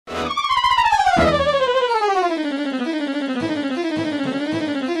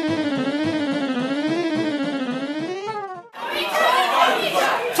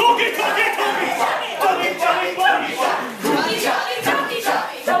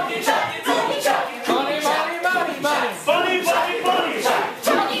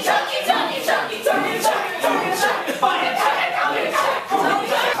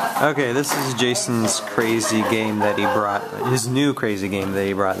Okay, this is Jason's crazy game that he brought. His new crazy game that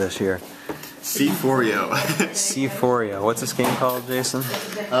he brought this year. C4yo. C4yo. What's this game called, Jason?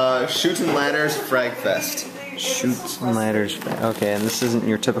 Shootin' Ladders Frag Fest. Shoots and Ladders. Okay, and this isn't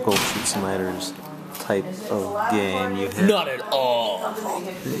your typical Shoots and Ladders type of game. You have, not at all.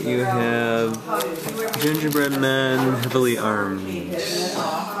 You have gingerbread men heavily armed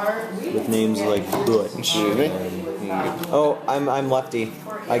with names like Butch. Excuse me? Oh, I'm lefty.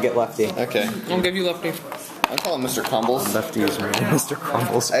 I get lefty. Okay. I'll give you lefty. I call him Mr. Crumbles. Lefty is Mr.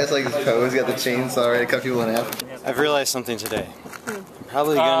 Crumbles. I just like his pose. He's got the chainsaw ready to cut people in half. I've realized something today. I'm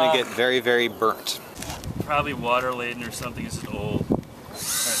probably gonna get very, very burnt. Probably water laden or something. This is old.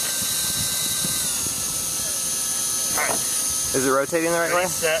 Is it rotating the right way?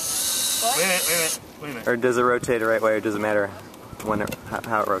 Set. Wait a minute. Or does it rotate the right way, or does it matter when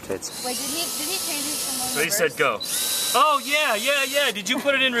how it rotates? Wait, did he change it from So he said go. Oh yeah. Did you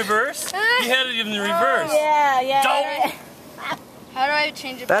put it in reverse? You had it in the reverse. Yeah. Don't. How do I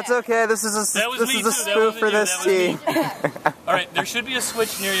change it That's back? okay. This is a spoof for this team. All right, there should be a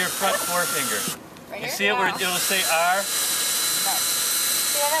switch near your front forefinger. Right You here? see it where it'll say R?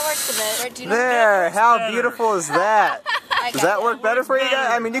 Yeah, that works a bit. There. How beautiful is that? Does that work better for you guys?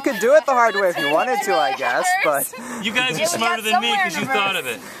 I mean, you could do it the hard way if you wanted to, I guess, but... You guys are smarter than me because you thought of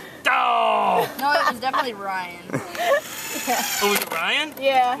it. Oh! No, it was definitely Ryan. Oh, was it Ryan?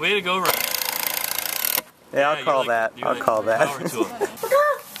 Yeah. Way to go, Ryan. Yeah, I'll call that. I'll call that. Power to him.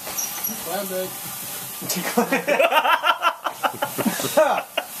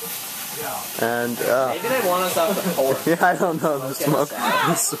 And, Maybe they want us out the porch. yeah, I don't know, the smoke.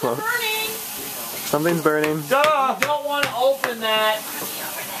 The smoke. Something's burning. Duh! You don't want to open that.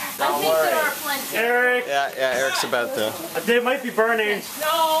 I think there are plenty. Eric! Yeah, Eric's about to... They might be burning.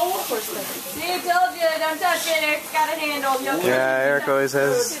 No! See, I told you, don't touch it. Eric's got it handled. Yeah, Eric always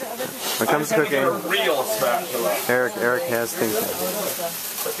has... When it comes to cooking, Real spatula. Eric has things.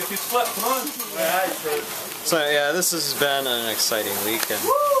 Let's get these split, come on. So yeah, this has been an exciting week, and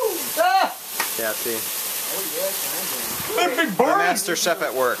yeah, see, the master chef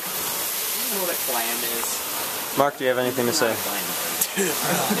at work. You know what a clam is? Mark, do you have anything to say?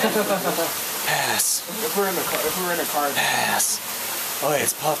 Pass. If we're in a car. Pass. Oh,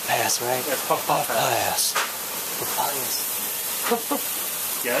 it's puff pass, right? It's puff Pass.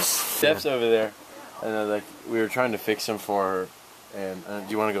 Yes? Steps over there, and like we were trying to fix them for her. And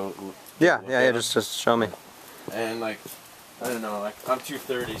do you want to go? Yeah. Just show me. And like, I don't know, like I'm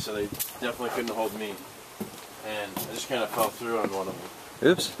 230, so they definitely couldn't hold me. And I just kind of fell through on one of them.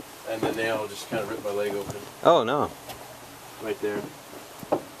 Oops. And the nail just kind of ripped my leg open. Oh no. Right there.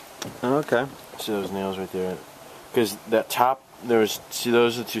 Oh, okay. See those nails right there? Because that top, see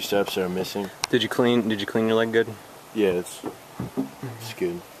those are the 2 steps that are missing. Did you clean your leg good? Yeah, it's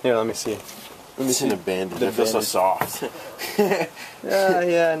good. Here, let me see. It's in a bandage. It feels so soft.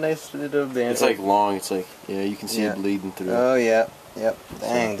 Yeah, nice little bandage. It's like long. It's like, yeah, you can see it bleeding through. Oh yeah. Yep.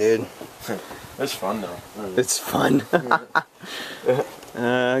 Dang, dude. It's fun though. It's fun.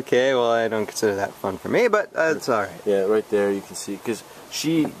 Okay, well I don't consider that fun for me, but it's alright. Yeah, right there you can see, because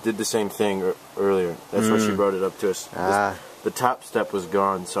she did the same thing earlier. That's why she brought it up to us. The top step was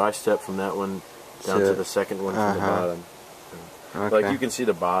gone, so I stepped from that one down to the second one from the bottom. Okay. Like you can see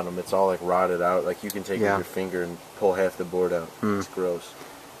the bottom, it's all like rotted out. Like you can take your finger and pull half the board out. It's gross.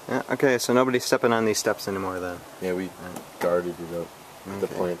 Yeah, okay, so nobody's stepping on these steps anymore then. Yeah, we guarded it up. The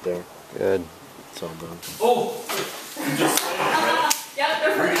plant there. Good. It's all done. Oh! Yep,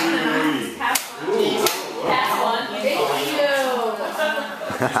 they're pretty Pass one. Thank you.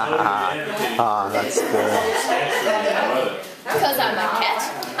 Ah, that's good. Because I'm a cat.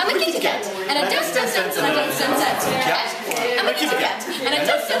 I'm a kitty cat. And a dust and a dust cat. I'm a kitty cat. And a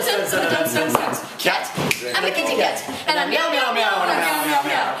dust and a dust cat. I'm a kitty cat. And a meow meow meow and a meow meow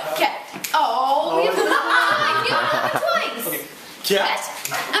meow cat. Oh, we have twice. Cat.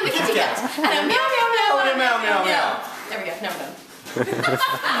 I'm a kitty cat. And a meow meow meow and a meow meow meow. There we go. Now we're done.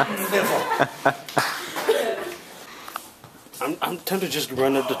 I'm tempted to just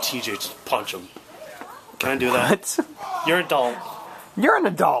run up to TJ to punch him. Can I do that? What? You're an adult. You're an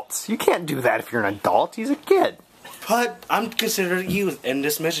adult. You can't do that if you're an adult. He's a kid. But I'm considered youth in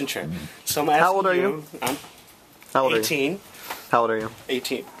this mission trip. So I'm asking How old are you? I'm How old 18. are you? How old are you?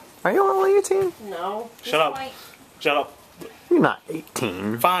 18. Are you only 18? No. Shut up. Shut up. You're not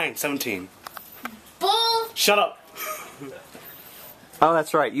 18. Fine, 17. Bull. Shut up. Oh,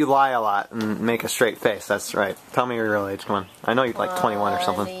 that's right. You lie a lot and make a straight face. That's right. Tell me your real age. Come on. I know you're like 21 or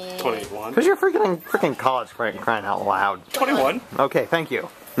something. 21. Because you're freaking college crying out loud. 21. Okay, thank you.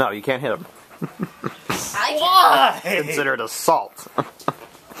 No, you can't hit him. I Why? Consider it assault.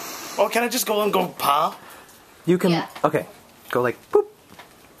 Oh, can I just go and go pa? You can. Yeah. Okay. Go like boop.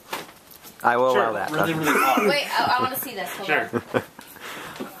 I will Sure. allow that. Really, really hard. Wait, I want to see this. Hold Sure. on.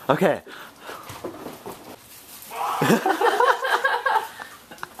 Okay.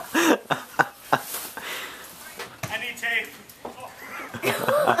 I need tape.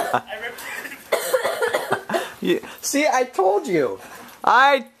 See, I told you.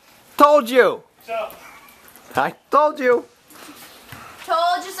 I told you. So, I told you.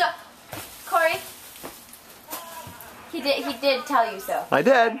 Told you so. Corey. He did tell you so. I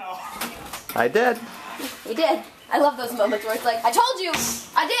did. I did. He did. I love those moments where it's like, I told you.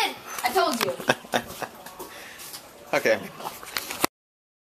 I did. I told you. Okay.